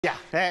Yeah,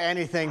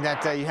 anything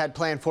that you had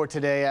planned for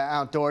today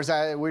outdoors.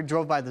 We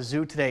drove by the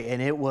zoo today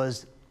and it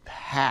was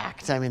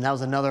packed. I mean, that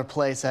was another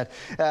place that,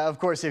 of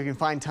course, if you can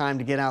find time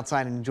to get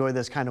outside and enjoy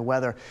this kind of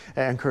weather,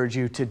 I encourage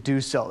you to do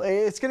so.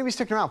 It's going to be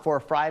sticking around for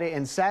Friday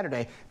and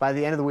Saturday. By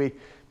the end of the week,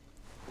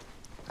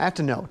 I have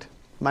to note,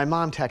 my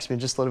mom texted me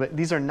just a little bit.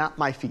 These are not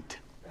my feet.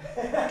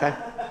 Okay?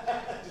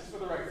 Just for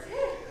the record.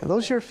 Are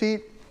those your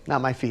feet?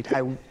 Not my feet.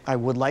 I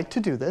would like to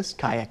do this,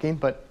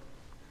 kayaking, but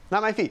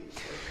not my feet.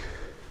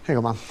 Here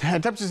you go, Mom.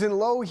 Temperatures in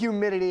low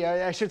humidity.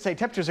 I should say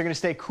temperatures are going to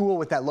stay cool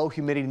with that low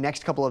humidity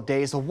next couple of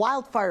days. The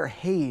wildfire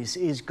haze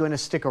is going to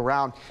stick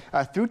around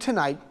through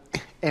tonight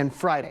and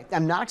Friday.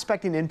 I'm not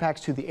expecting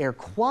impacts to the air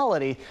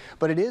quality,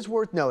 but it is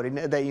worth noting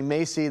that you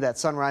may see that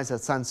sunrise, that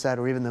sunset,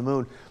 or even the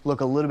moon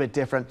look a little bit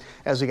different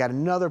as we got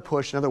another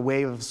push, another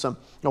wave of some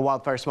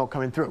wildfire smoke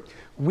coming through.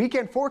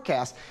 Weekend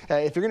forecast,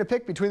 if you're going to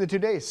pick between the 2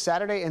 days,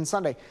 Saturday and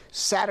Sunday,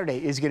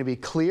 Saturday is going to be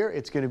clear,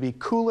 it's going to be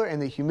cooler,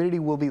 and the humidity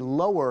will be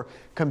lower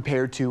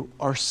compared to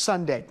our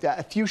Sunday.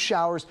 A few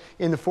showers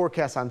in the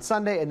forecast on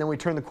Sunday, and then we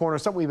turn the corner,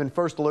 something we've been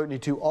first alerting you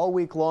to all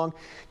week long,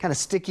 kind of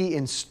sticky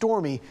and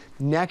stormy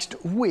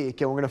next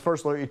week. And we're going to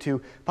first alert you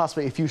to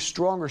possibly a few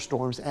stronger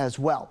storms as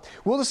well.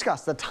 We'll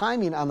discuss the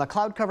timing on the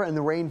cloud cover and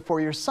the rain for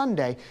your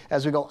Sunday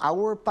as we go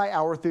hour by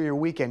hour through your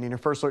weekend in your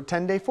First Alert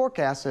 10-day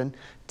forecast in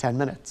 10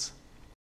 minutes.